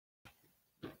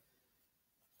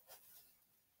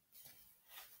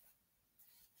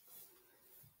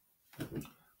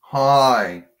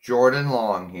Hi, Jordan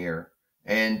Long here,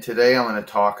 and today I'm going to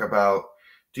talk about,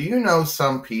 do you know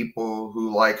some people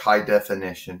who like high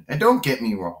definition? And don't get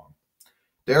me wrong,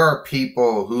 there are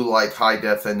people who like high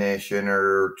definition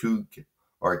or 2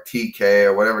 or TK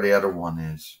or whatever the other one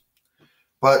is.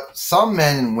 But some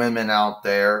men and women out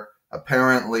there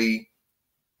apparently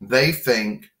they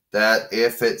think that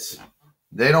if it's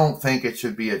they don't think it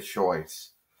should be a choice.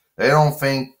 They don't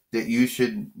think that you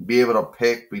should be able to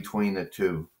pick between the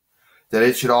two, that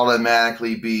it should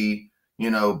automatically be,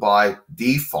 by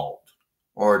default,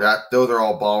 or that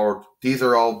these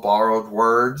are all borrowed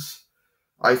words.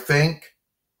 I think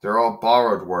they're all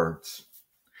borrowed words.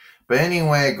 But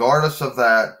anyway, regardless of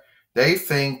that, they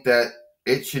think that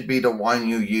it should be the one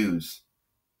you use.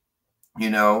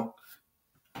 You know,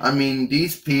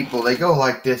 these people, they go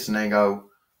like this and they go,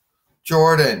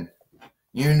 Jordan,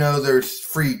 you know there's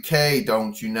free K,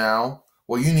 don't you now?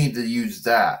 Well, you need to use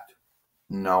that.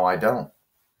 No, I don't.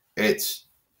 It's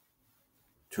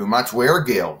too much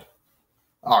Weregild.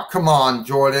 Oh, come on,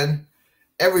 Jordan.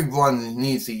 Everyone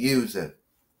needs to use it.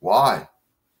 Why?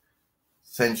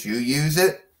 Since you use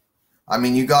it?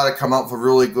 You got to come up with a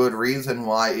really good reason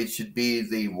why it should be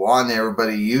the one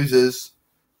everybody uses.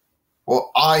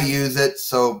 Well, I use it,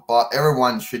 but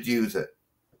everyone should use it.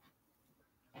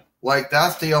 Like,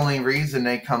 that's the only reason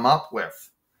they come up with.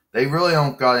 They really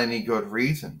don't got any good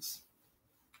reasons.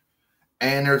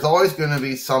 And there's always going to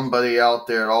be somebody out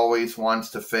there that always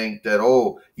wants to think that,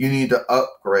 oh, you need to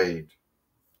upgrade.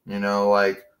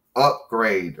 Like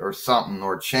upgrade or something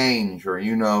or change, or,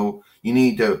 you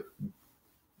need to,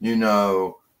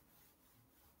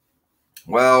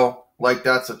 well, like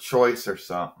that's a choice or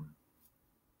something.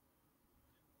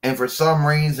 And for some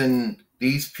reason,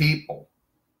 these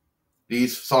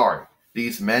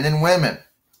men and women,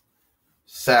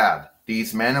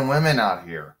 these men and women out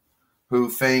here who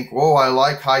think, whoa, I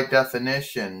like high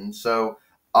definition, so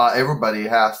everybody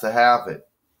has to have it.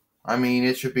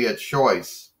 It should be a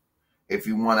choice if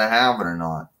you want to have it or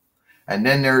not. And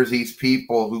then there's these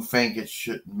people who think it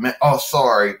should,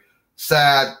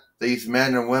 these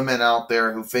men and women out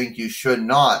there who think this should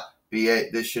not be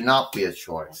a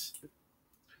choice.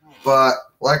 But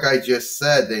like I just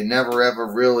said, they never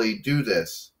ever really do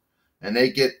this. And they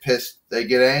get pissed, they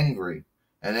get angry,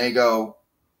 and they go,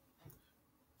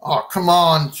 oh, come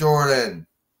on, Jordan.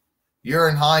 You're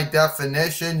in high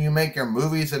definition? You make your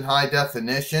movies in high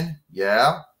definition?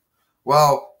 Yeah.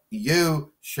 Well,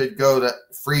 you should go to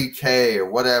free K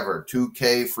or whatever,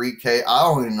 2K, free K. I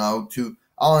don't even know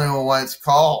what it's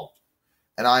called.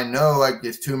 And I know like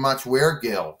it's too much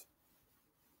Weregild.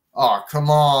 Oh, come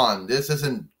on. This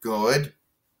isn't good.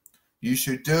 You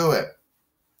should do it.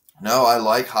 No, I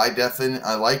like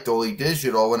I like Dolby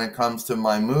Digital when it comes to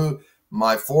my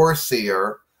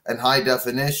 4-seer, and high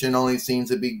definition only seems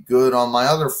to be good on my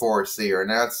other 4-seer, and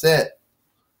that's it.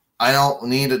 I don't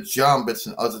need a jump. It's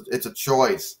a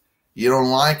choice. You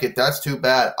don't like it, that's too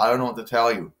bad. I don't know what to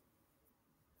tell you.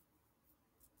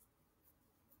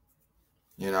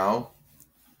 Oh,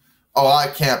 I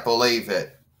can't believe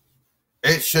it.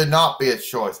 It should not be a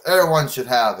choice. Everyone should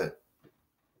have it.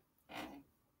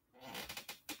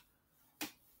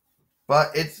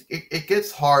 But it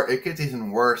gets hard. It gets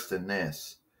even worse than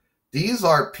this. These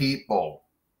are people,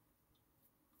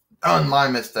 on my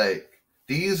mistake,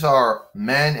 these are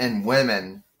men and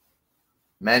women,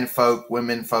 men folk,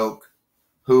 women folk,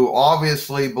 who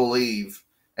obviously believe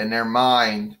in their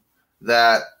mind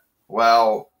that,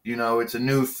 well, it's a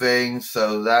new thing,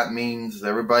 so that means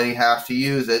everybody has to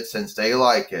use it since they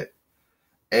like it.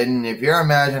 And if you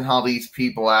imagine how these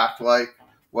people act like,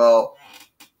 well,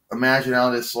 imagine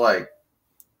how this like,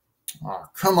 oh,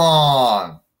 come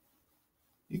on.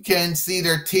 You can't see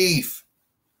their teeth.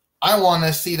 I want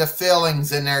to see the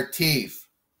fillings in their teeth.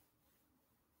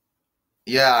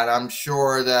 Yeah, and I'm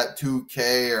sure that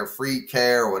 2K or free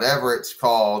K or whatever it's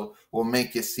called will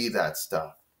make you see that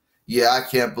stuff. Yeah, I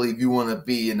can't believe you want to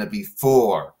be in the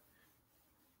before.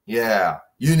 Yeah,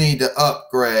 you need to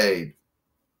upgrade.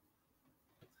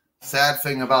 Sad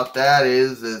thing about that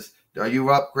is are you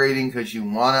upgrading because you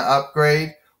want to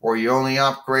upgrade, or are you only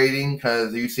upgrading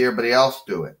because you see everybody else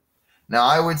do it? Now,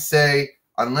 I would say,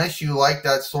 unless you like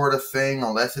that sort of thing,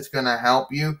 unless it's going to help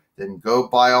you, then go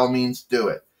by all means do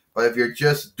it. But if you're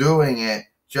just doing it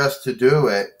just to do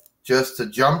it, just to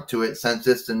jump to it since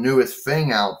it's the newest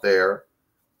thing out there,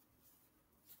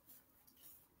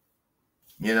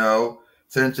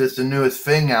 since it's the newest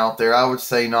thing out there, I would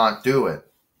say not do it.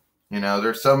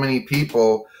 There's so many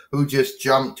people who just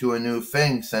jump to a new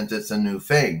thing since it's a new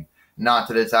thing. Not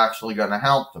that it's actually going to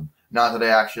help them. Not that they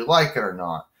actually like it or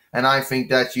not. And I think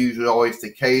that's usually always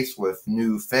the case with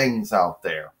new things out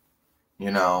there. You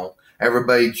know,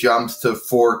 everybody jumps to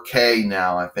 4K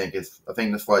now. I think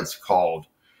that's what it's called.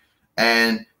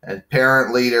 And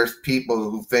apparently, there's people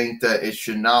who think that you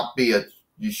should not be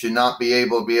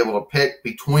able to pick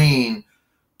between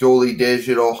dually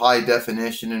digital, high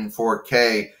definition, and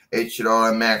 4K. It should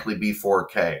automatically be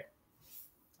 4K.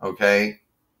 Okay?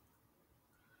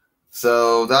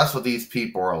 So that's what these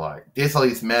people are like. That's what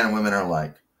these men and women are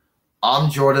like. I'm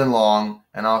Jordan Long,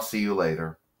 and I'll see you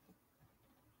later.